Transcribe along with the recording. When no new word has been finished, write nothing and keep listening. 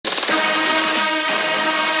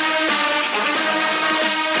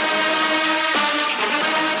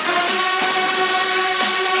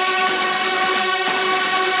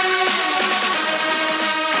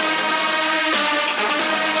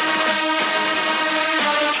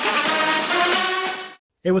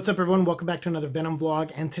Hey, what's up, everyone? Welcome back to another Venom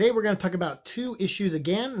vlog. And today we're going to talk about two issues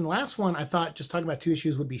again. And the last one, I thought just talking about two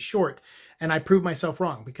issues would be short. And I proved myself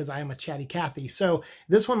wrong because I am a chatty Cathy. So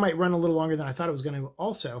this one might run a little longer than I thought it was going to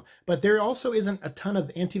also. But there also isn't a ton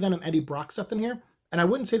of Anti-Venom Eddie Brock stuff in here. And I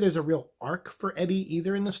wouldn't say there's a real arc for Eddie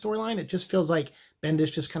either in the storyline. It just feels like Bendis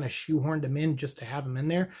just kind of shoehorned him in just to have him in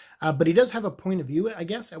there. But he does have a point of view, I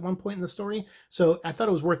guess, at one point in the story. So I thought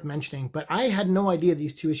it was worth mentioning. But I had no idea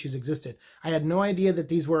these two issues existed. I had no idea that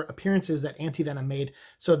these were appearances that Anti-Venom made.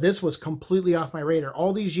 So this was completely off my radar.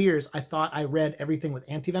 All these years, I thought I read everything with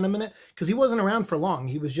Anti-Venom in it because he wasn't around for long.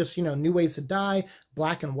 He was just, New Ways to Die,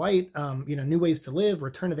 Black and White, New Ways to Live,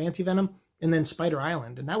 Return of Anti-Venom, and then Spider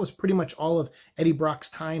Island. And that was pretty much all of Eddie Brock's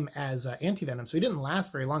time as Anti-Venom. So he didn't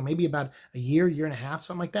last very long, maybe about a year, year and a half,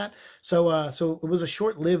 something like that. So it was a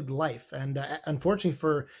short-lived life. And unfortunately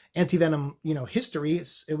for Anti-Venom, history,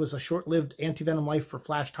 it was a short-lived Anti-Venom life for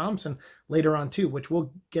Flash Thompson later on too, which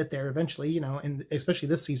we'll get there eventually, and especially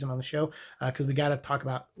this season on the show, because we got to talk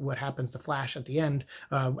about what happens to Flash at the end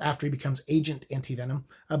after he becomes Agent Anti-Venom.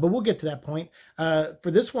 But we'll get to that point. For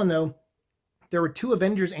this one, though, there were two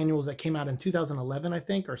Avengers annuals that came out in 2011, I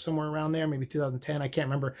think, or somewhere around there, maybe 2010, I can't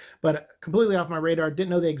remember, but completely off my radar, didn't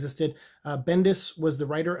know they existed. Bendis was the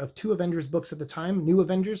writer of two Avengers books at the time, New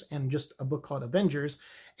Avengers and just a book called Avengers,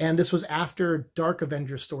 and this was after Dark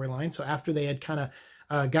Avengers storyline, so after they had kind of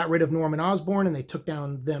got rid of Norman Osborn and they took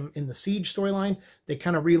down them in the Siege storyline. They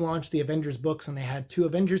kind of relaunched the Avengers books and they had two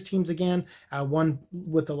Avengers teams again, one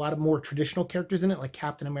with a lot of more traditional characters in it, like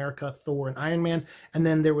Captain America, Thor, and Iron Man. And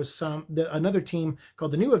then there was another team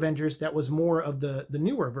called the New Avengers that was more of the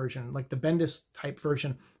newer version, like the Bendis type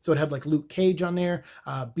version. So it had like Luke Cage on there,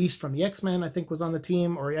 Beast from the X-Men, I think, was on the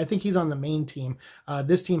team, or I think he's on the main team.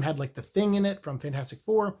 This team had like the Thing in it from Fantastic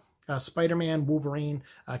Four, Spider-Man, Wolverine,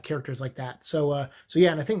 characters like that. So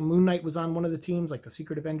yeah, and I think Moon Knight was on one of the teams, like the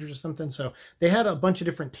Secret Avengers or something. So they had a bunch of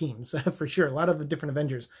different teams for sure, a lot of the different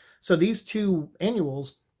Avengers. So these two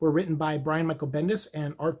annuals were written by Brian Michael Bendis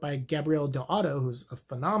and art by Gabriel Del Otto, who's a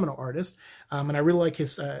phenomenal artist. And I really like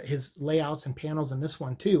his layouts and panels in this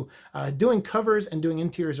one too. Doing covers and doing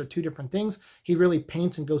interiors are two different things. He really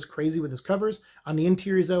paints and goes crazy with his covers. On the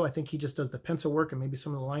interiors, though, I think he just does the pencil work and maybe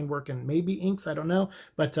some of the line work and maybe inks, I don't know.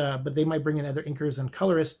 But they might bring in other inkers and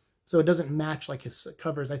colorists, so it doesn't match like his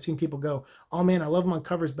covers. I've seen people go, oh man, I love him on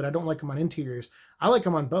covers, but I don't like him on interiors. I like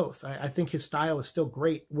him on both. I think his style is still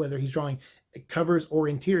great, whether he's drawing covers or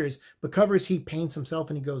interiors. But covers, he paints himself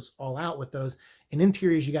and he goes all out with those. In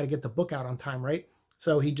interiors, you got to get the book out on time, right?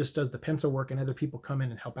 So he just does the pencil work and other people come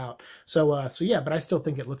in and help out. So yeah, but I still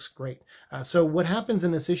think it looks great. So what happens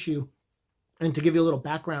in this issue, and to give you a little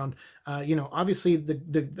background, obviously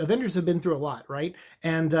the Avengers have been through a lot, right?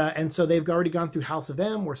 And so they've already gone through House of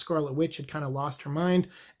M, where Scarlet Witch had kind of lost her mind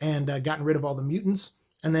and gotten rid of all the mutants.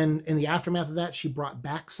 And then in the aftermath of that, she brought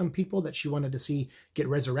back some people that she wanted to see get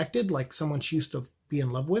resurrected, like someone she used to be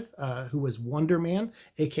in love with, who was Wonder Man,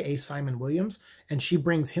 aka Simon Williams. And she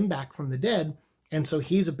brings him back from the dead. And so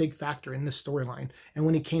he's a big factor in this storyline. And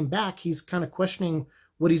when he came back, he's kind of questioning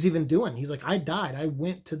what he's even doing. He's like, I died. I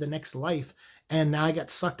went to the next life. And now I got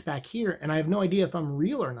sucked back here, and I have no idea if I'm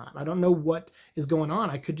real or not. I don't know what is going on.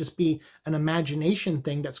 I could just be an imagination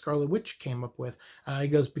thing that Scarlet Witch came up with. He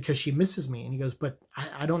goes, because she misses me. And he goes, but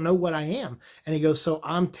I don't know what I am. And he goes, so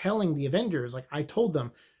I'm telling the Avengers, like I told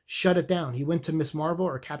them, shut it down. He went to Miss Marvel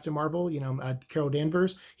or Captain Marvel, Carol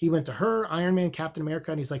Danvers. He went to her, Iron Man, Captain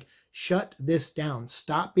America, and he's like, shut this down.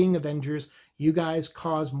 Stop being Avengers. You guys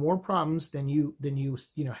cause more problems than you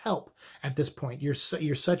help at this point. You're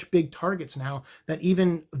such big targets now that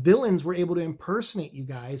even villains were able to impersonate you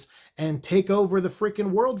guys and take over the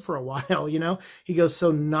freaking world for a while, He goes,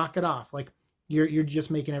 so knock it off. Like, you're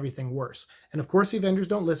just making everything worse. And of course, the Avengers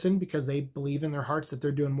don't listen because they believe in their hearts that they're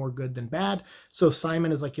doing more good than bad. So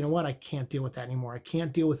Simon is like, you know what? I can't deal with that anymore. I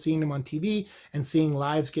can't deal with seeing them on TV and seeing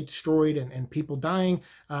lives get destroyed and people dying,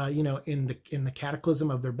 in the cataclysm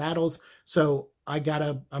of their battles. So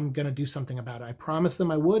I'm gonna do something about it. I promised them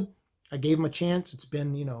I would. I gave him a chance. It's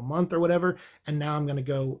been, a month or whatever, and now I'm gonna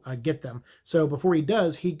go get them. So before he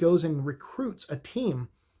does, he goes and recruits a team.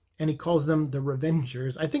 And he calls them the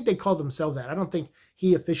Revengers. I think they call themselves that. I don't think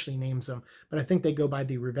he officially names them, but I think they go by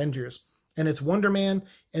the Revengers. And it's Wonder Man,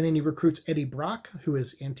 and then he recruits Eddie Brock, who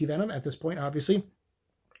is Anti-Venom at this point, obviously.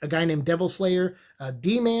 A guy named Devil Slayer,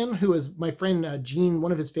 D-Man, who is my friend Gene,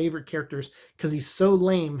 one of his favorite characters, because he's so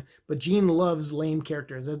lame, but Gene loves lame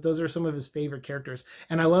characters. Those are some of his favorite characters.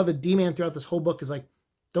 And I love it. D-Man throughout this whole book is like,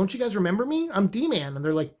 don't you guys remember me? I'm D-Man. And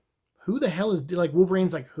they're like, who the hell is, like,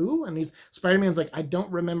 Wolverine's like, who? And Spider-Man's like, I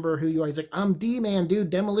don't remember who you are. He's like, I'm D-Man, dude,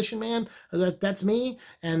 Demolition Man. That's me.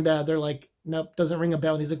 And they're like, Nope, doesn't ring a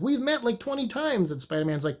bell. And he's like, we've met like 20 times. And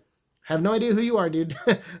Spider-Man's like, have no idea who you are, dude.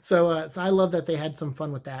 So I love that they had some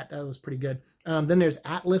fun with that. That was pretty good. Then there's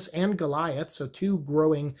Atlas and Goliath, so two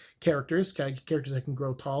growing characters that can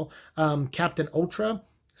grow tall. Captain Ultra,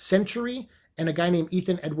 Century, and a guy named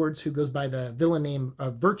Ethan Edwards who goes by the villain name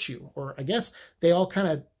Virtue. Or I guess they all kind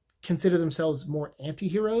of consider themselves more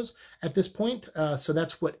anti-heroes at this point. So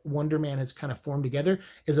that's what Wonder Man has kind of formed together,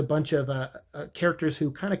 is a bunch of characters who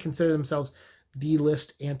kind of consider themselves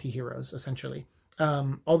D-list anti-heroes, essentially.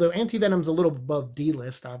 Although Anti-Venom's a little above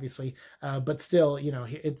D-list, obviously, but still, you know,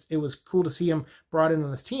 it was cool to see him brought in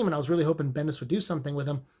on this team, and I was really hoping Bendis would do something with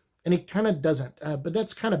him, and he kind of doesn't. But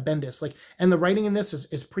that's kind of Bendis. Like, and the writing in this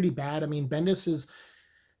is pretty bad. I mean, Bendis is,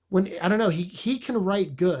 I don't know, he can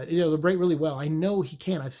write good, you know, write really well. I know he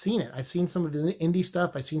can. I've seen it. I've seen some of the indie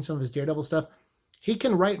stuff. I've seen some of his Daredevil stuff. He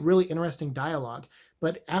can write really interesting dialogue,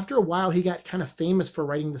 but after a while, he got kind of famous for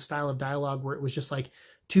writing the style of dialogue where it was just like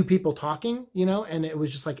two people talking, you know, and it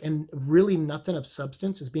was just like, and really nothing of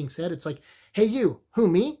substance is being said. It's like, hey, you, who,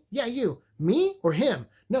 me? Yeah, you, me or him?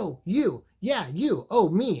 No, you, yeah, you, oh,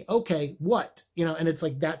 me, okay, what? You know, and it's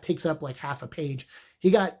like, that takes up like half a page. He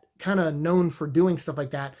got kind of known for doing stuff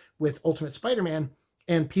like that with Ultimate Spider-Man,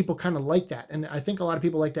 and people kind of like that. And I think a lot of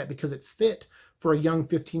people like that because it fit for a young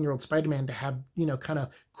 15-year-old Spider-Man to have, you know, kind of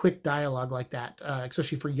quick dialogue like that,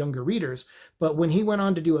 especially for younger readers. But when he went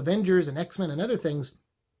on to do Avengers and X-Men and other things,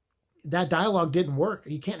 that dialogue didn't work.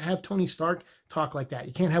 You can't have Tony Stark talk like that.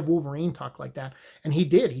 You can't have Wolverine talk like that. And he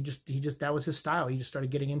did. He just that was his style. He just started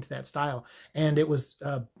getting into that style, and it was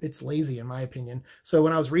it's lazy in my opinion. So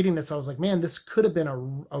when I was reading this, I was like, man, this could have been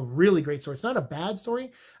a really great story. It's not a bad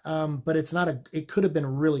story, but it could have been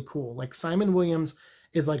really cool. Like Simon Williams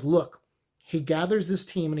is like, look, he gathers this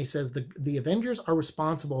team and he says the Avengers are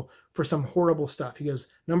responsible for some horrible stuff. He goes,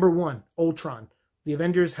 number one, Ultron. The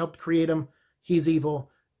Avengers helped create him. He's evil.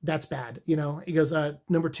 That's bad, you know. He goes,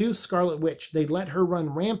 number two, Scarlet Witch. They let her run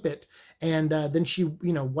rampant, and then she,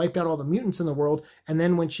 you know, wiped out all the mutants in the world. And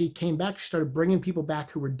then when she came back, she started bringing people back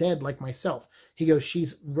who were dead, like myself. He goes,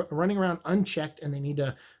 she's running around unchecked, and they need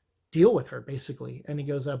to deal with her, basically. And he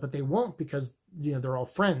goes, but they won't because, you know, they're all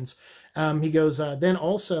friends. He goes, then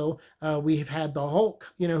also we've had the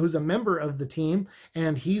Hulk, you know, who's a member of the team,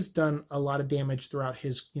 and he's done a lot of damage throughout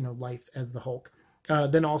his, you know, life as the Hulk.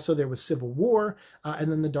 Then also there was Civil War, and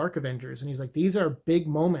then the Dark Avengers. And he's like, these are big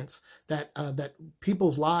moments that that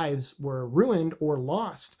people's lives were ruined or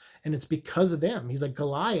lost, and it's because of them. He's like,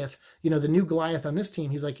 Goliath, you know, the new Goliath on this team.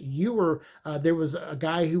 He's like, you were, there was a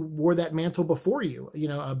guy who wore that mantle before you, you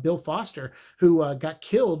know, Bill Foster, who got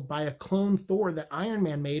killed by a clone Thor that Iron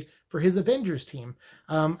Man made for his Avengers team,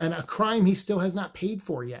 and a crime he still has not paid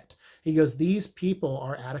for yet. He goes, these people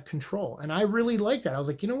are out of control. And I really like that. I was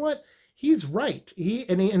like, you know what? He's right.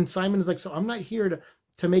 And Simon is like, so I'm not here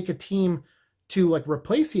to make a team to like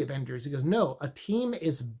replace the Avengers. He goes, no, a team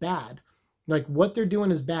is bad. Like what they're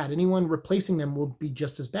doing is bad. Anyone replacing them will be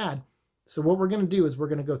just as bad. So what we're going to do is we're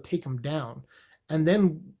going to go take them down. And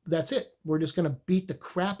then that's it. We're just going to beat the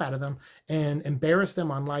crap out of them and embarrass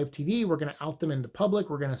them on live TV. We're going to out them into public.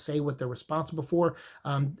 We're going to say what they're responsible for,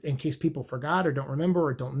 in case people forgot or don't remember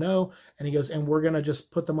or don't know. And he goes, and we're going to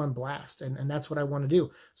just put them on blast. And that's what I want to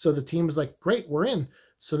do. So the team is like, great, we're in.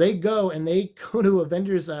 So they go to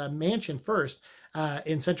Avengers Mansion first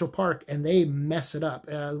in Central Park, and they mess it up.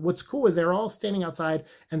 What's cool is they're all standing outside,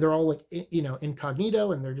 and they're all like, you know,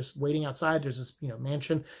 incognito, and they're just waiting outside. There's this, you know,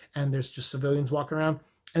 mansion, and there's just civilians walking around,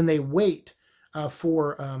 and they wait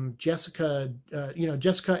for Jessica, you know,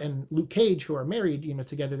 Jessica and Luke Cage, who are married, you know,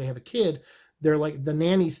 together. They have a kid. They're like, the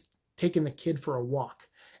nanny's taking the kid for a walk.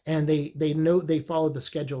 And they know, they followed the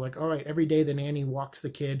schedule, like, all right, every day the nanny walks the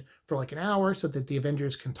kid for like an hour so that the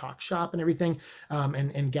Avengers can talk shop and everything,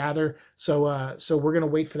 and gather. So we're going to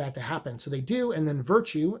wait for that to happen. So they do. And then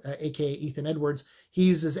Virtue, aka Ethan Edwards, he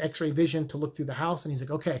uses X-ray vision to look through the house, and he's like,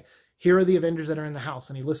 okay, here are the Avengers that are in the house.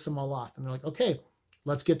 And he lists them all off, and they're like, okay,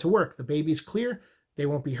 let's get to work. The baby's clear. They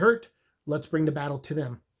won't be hurt. Let's bring the battle to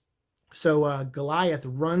them. So Goliath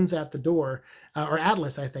runs at the door, or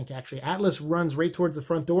Atlas, I think, actually. Atlas runs right towards the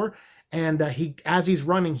front door, and as he's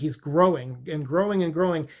running, he's growing and growing and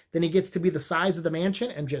growing. Then he gets to be the size of the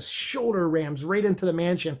mansion and just shoulder rams right into the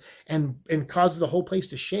mansion and causes the whole place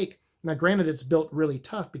to shake. Now, granted, it's built really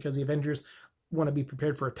tough because the Avengers want to be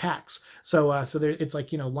prepared for attacks. So it's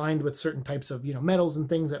like, you know, lined with certain types of, you know, metals and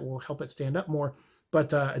things that will help it stand up more.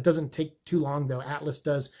 But it doesn't take too long, though. Atlas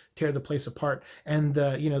does tear the place apart, and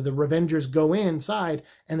the Revengers go inside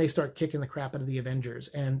and they start kicking the crap out of the Avengers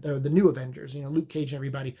and the new Avengers. Luke Cage and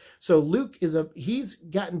everybody. So Luke he's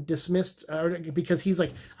gotten dismissed because he's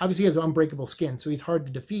like, obviously he has unbreakable skin, so he's hard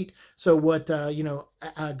to defeat. So what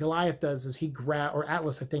Goliath does is or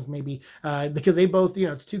Atlas, I think maybe, because they both,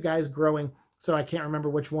 it's two guys growing. So I can't remember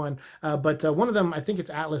which one, but one of them, I think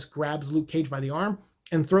it's Atlas, grabs Luke Cage by the arm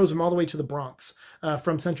and throws him all the way to the Bronx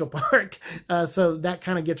from Central Park. So that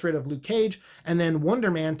kind of gets rid of Luke Cage. And then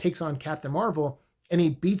Wonder Man takes on Captain Marvel, and he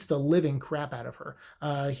beats the living crap out of her.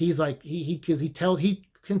 He's like, he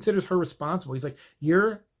considers her responsible. He's like,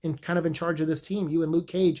 you're kind of in charge of this team, you and Luke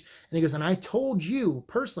Cage. And he goes, and I told you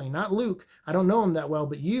personally, not Luke, I don't know him that well,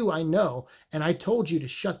 but you, I know, and I told you to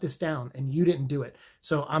shut this down, and you didn't do it.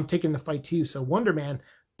 So I'm taking the fight to you. So Wonder Man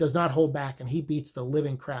does not hold back, and he beats the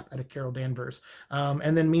living crap out of Carol Danvers.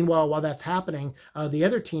 And then meanwhile, while that's happening, the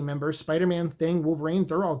other team members, Spider-Man, Thing, Wolverine,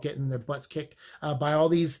 they're all getting their butts kicked by all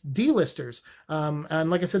these D-listers. And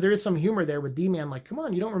like I said, there is some humor there with D-Man, like, come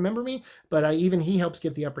on, you don't remember me? But even he helps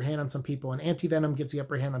get the upper hand on some people, and Anti-Venom gets the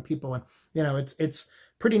upper hand on people, and it's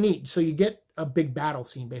pretty neat. So you get a big battle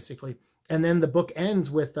scene, basically. And then the book ends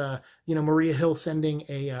with, Maria Hill sending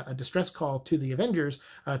a distress call to the Avengers,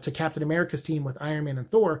 to Captain America's team with Iron Man and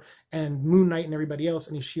Thor and Moon Knight and everybody else.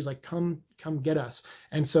 And she's like, come get us.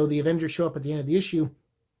 And so the Avengers show up at the end of the issue,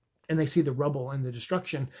 and they see the rubble and the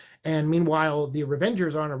destruction. And meanwhile, the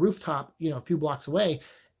Revengers are on a rooftop, a few blocks away.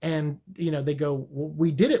 And, they go, well,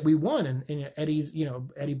 we did it. We won. And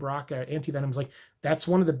Eddie Brock, Anti-Venom's like, that's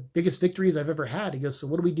one of the biggest victories I've ever had. He goes, so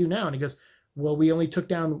what do we do now? And he goes, well, we only took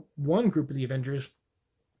down one group of the Avengers.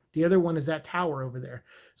 The other one is that tower over there.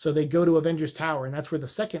 So they go to Avengers Tower, and that's where the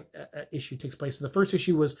second issue takes place. So the first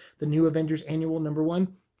issue was the New Avengers Annual #1,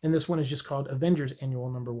 and this one is just called Avengers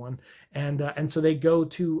Annual #1. And so they go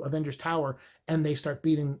to Avengers Tower, and they start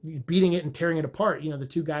beating it and tearing it apart. The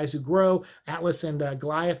two guys who grow, Atlas and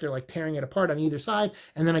Goliath, they're like tearing it apart on either side,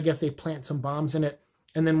 and then I guess they plant some bombs in it.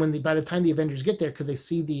 And then by the time the Avengers get there, because they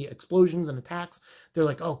see the explosions and attacks, they're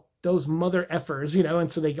like, oh, those mother effers,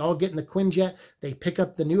 and so they all get in the Quinjet, they pick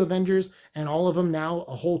up the new Avengers, and all of them now,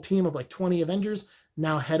 a whole team of like 20 Avengers,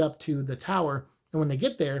 now head up to the tower. And when they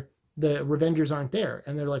get there, the Revengers aren't there,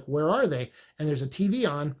 and they're like, where are they? And there's a TV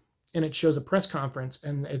on, and it shows a press conference,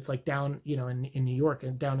 and it's like down, in New York,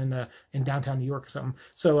 and down in downtown New York or something.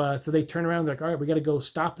 So they turn around, they're like, all right, we got to go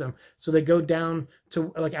stop them. So they go down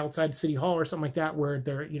to like outside City Hall or something like that, where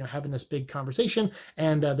they're, having this big conversation,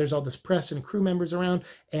 and there's all this press and crew members around,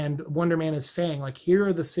 and Wonder Man is saying, like, here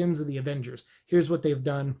are the sins of the Avengers. Here's what they've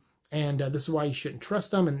done. And this is why you shouldn't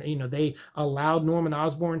trust them. And, they allowed Norman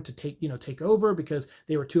Osborn to take over because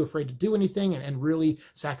they were too afraid to do anything and really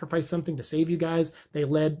sacrifice something to save you guys. They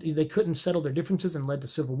couldn't settle their differences and led to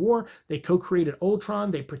civil war. They co-created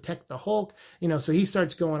Ultron. They protect the Hulk. So he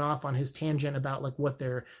starts going off on his tangent about like what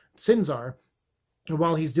their sins are. And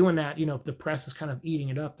while he's doing that, the press is kind of eating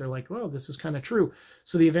it up. They're like, well, this is kind of true.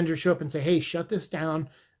 So the Avengers show up and say, hey, shut this down.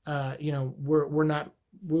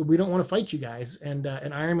 We don't want to fight you guys. And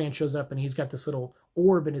Iron Man shows up, and he's got this little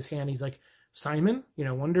orb in his hand. He's like, Simon,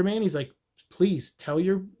 Wonder Man. He's like, please tell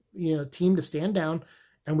your team to stand down,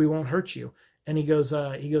 and we won't hurt you. And he goes,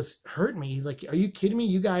 hurt me. He's like, are you kidding me?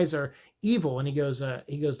 You guys are evil. And he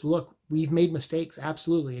goes, look, we've made mistakes,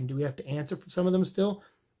 absolutely. And do we have to answer for some of them still?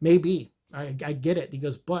 Maybe. I get it. He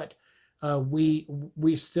goes, but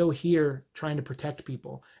we're still here trying to protect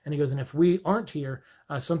people. And he goes, and if we aren't here,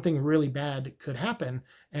 something really bad could happen.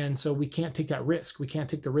 And so we can't take that risk. We can't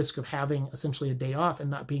take the risk of having essentially a day off and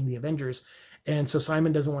not being the Avengers. And so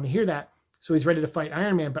Simon doesn't want to hear that. So he's ready to fight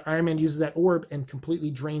Iron Man, but Iron Man uses that orb and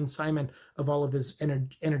completely drains Simon of all of his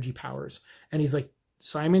energy powers. And he's like,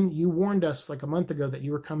 Simon, you warned us like a month ago that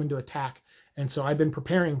you were coming to attack. And so I've been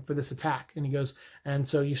preparing for this attack. And he goes, and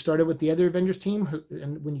so you started with the other Avengers team,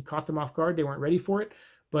 and when you caught them off guard, they weren't ready for it.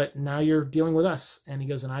 But now you're dealing with us. And he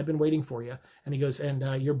goes, and I've been waiting for you. And he goes,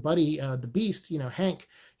 and your buddy, the Beast, Hank,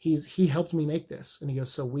 he helped me make this. And he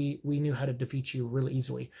goes, so we knew how to defeat you really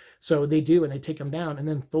easily. So they do, and they take him down. And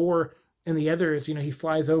then Thor and the others, he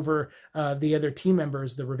flies over the other team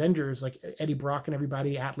members, the Revengers, like Eddie Brock and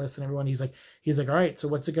everybody, Atlas and everyone. He's like, all right, so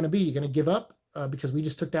what's it going to be? You're going to give up because we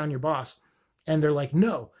just took down your boss. And they're like,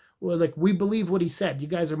 no, well, like, we believe what he said. You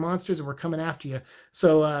guys are monsters, and we're coming after you.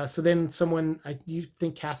 So then someone, you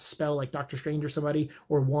think, casts a spell like Doctor Strange or somebody,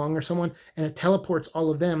 or Wong or someone, and it teleports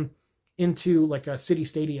all of them into like a city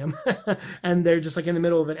stadium. And they're just like in the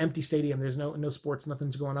middle of an empty stadium. There's no sports,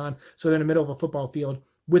 nothing's going on. So they're in the middle of a football field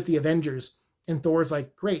with the Avengers. And Thor's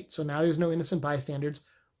like, great. So now there's no innocent bystanders.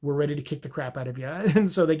 we're ready to kick the crap out of you. And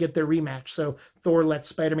so they get their rematch. So Thor lets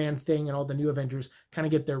Spider-Man, Thing, and all the new Avengers kind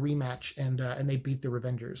of get their rematch, and they beat the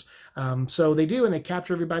Revengers. So they do, and they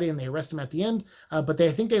capture everybody, and they arrest them at the end. But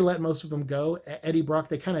I think they let most of them go. Eddie Brock,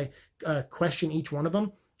 they kind of question each one of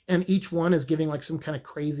them. And each one is giving like some kind of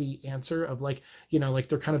crazy answer of like, you know, like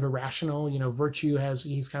they're kind of irrational. You know, Virtue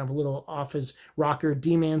he's kind of a little off his rocker.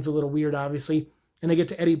 D-Man's a little weird, obviously. And they get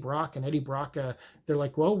to Eddie Brock, and Eddie Brock, they're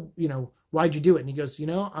like, well, you know, why'd you do it? And he goes, you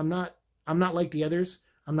know, I'm not like the others.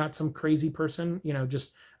 I'm not some crazy person, you know,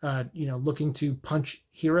 just, you know, looking to punch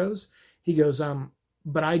heroes. He goes,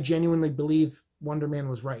 but I genuinely believe Wonder Man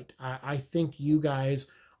was right. I think you guys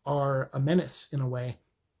are a menace in a way,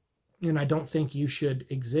 and I don't think you should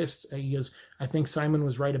exist. He goes, I think Simon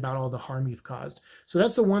was right about all the harm you've caused. So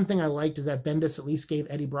that's the one thing I liked, is that Bendis at least gave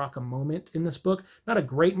Eddie Brock a moment in this book. Not a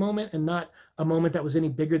great moment, and not a moment that was any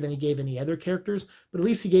bigger than he gave any other characters, but at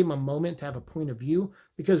least he gave him a moment to have a point of view,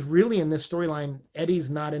 because really in this storyline, Eddie's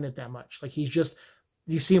not in it that much. Like, he's just,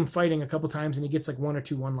 you see him fighting a couple times and he gets like one or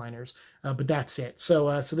two one-liners, but that's it.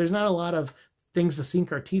 So there's not a lot of things to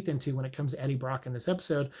sink our teeth into when it comes to Eddie Brock in this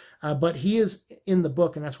episode, but he is in the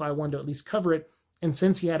book, and that's why I wanted to at least cover it. And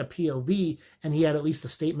since he had a POV and he had at least a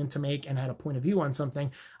statement to make and had a point of view on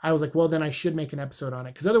something, I was like, well, then I should make an episode on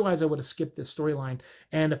it, because otherwise I would have skipped this storyline.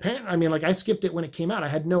 And apparently, I mean, like, I skipped it when it came out. I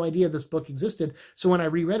had no idea this book existed. So when I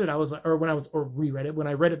reread it, I was like, when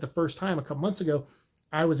I read it the first time a couple months ago,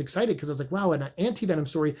 I was excited, because I was like, wow, an Anti-Venom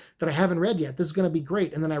story that I haven't read yet. This is going to be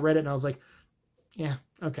great. And then I read it and I was like, yeah,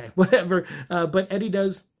 okay, whatever. But Eddie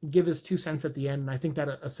does give his 2 cents at the end, and I think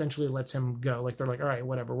that essentially lets him go. Like, they're like, all right,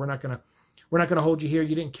 whatever. We're not gonna hold you here.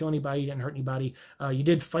 You didn't kill anybody. You didn't hurt anybody. You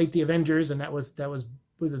did fight the Avengers, and that was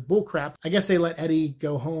bull crap. I guess they let Eddie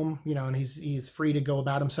go home, you know, and he's free to go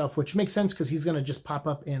about himself, which makes sense, because he's gonna just pop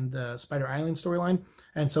up in the Spider Island storyline.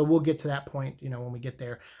 And so we'll get to that point, you know, when we get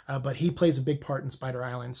there. But he plays a big part in Spider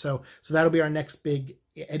Island. So that'll be our next big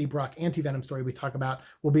Eddie Brock Anti-Venom story we talk about,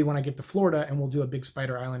 will be when I get to Florida, and we'll do a big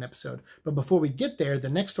Spider Island episode. But before we get there, the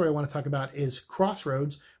next story I want to talk about is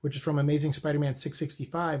Crossroads, which is from Amazing Spider-Man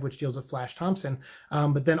 665, which deals with Flash Thompson.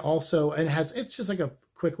 But then also, and it's just like a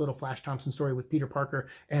quick little Flash Thompson story with Peter Parker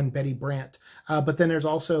and Betty Brant. But then there's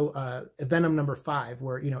also Venom number 5,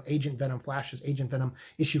 where, you know, Agent Venom, Flash's Agent Venom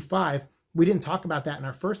issue 5. We didn't talk about that in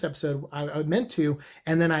our first episode. I meant to,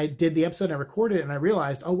 and then I did the episode, and I recorded it, and I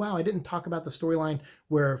realized, oh wow, I didn't talk about the storyline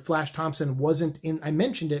where Flash Thompson wasn't in. I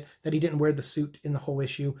mentioned it, that he didn't wear the suit in the whole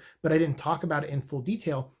issue, but I didn't talk about it in full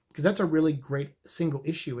detail, because that's a really great single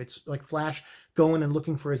issue. It's like Flash going and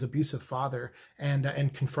looking for his abusive father,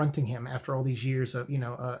 and confronting him after all these years of, you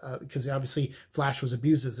know, because obviously Flash was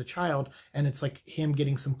abused as a child, and it's like him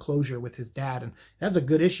getting some closure with his dad, and that's a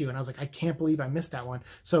good issue. And I was like, I can't believe I missed that one.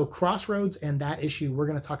 So Crossroads and that issue we're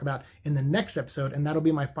going to talk about in the next episode, and that'll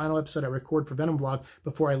be my final episode I record for Venom Vlog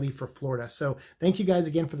before I leave for Florida. So thank you guys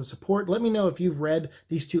again for the support. Let me know if you've read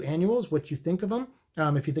these 2 annuals, what you think of them.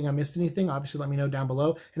 If you think I missed anything, obviously let me know down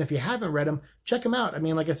below. And if you haven't read them, check them out. I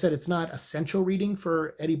mean, like I said, it's not essential reading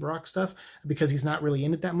for Eddie Brock stuff, because he's not really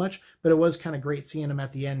in it that much, but it was kind of great seeing him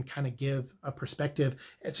at the end kind of give a perspective,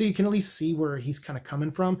 so you can at least see where he's kind of coming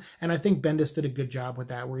from. And I think Bendis did a good job with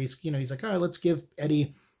that, where he's, you know, he's like, all right, let's give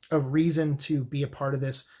Eddie a reason to be a part of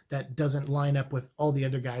this that doesn't line up with all the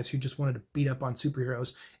other guys who just wanted to beat up on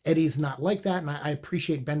superheroes. Eddie's not like that, and I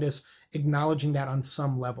appreciate Bendis acknowledging that on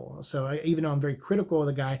some level. So even though I'm very critical of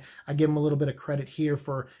the guy, I give him a little bit of credit here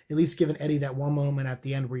for at least giving Eddie that one moment at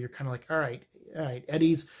the end where you're kind of like, all right,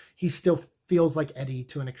 he still feels like Eddie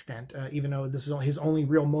to an extent, even though this is his only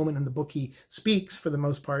real moment in the book he speaks for the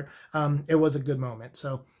most part. It was a good moment.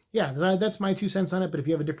 So yeah, that's my 2 cents on it. But if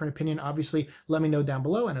you have a different opinion, obviously let me know down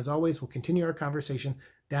below. And as always, we'll continue our conversation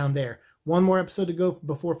down there. One more episode to go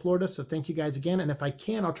before Florida, so thank you guys again. And if I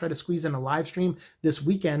can, I'll try to squeeze in a live stream this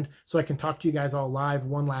weekend so I can talk to you guys all live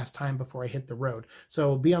one last time before I hit the road.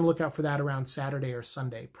 So be on the lookout for that around Saturday or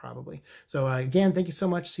Sunday, probably. So again, thank you so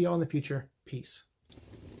much. See you all in the future. Peace.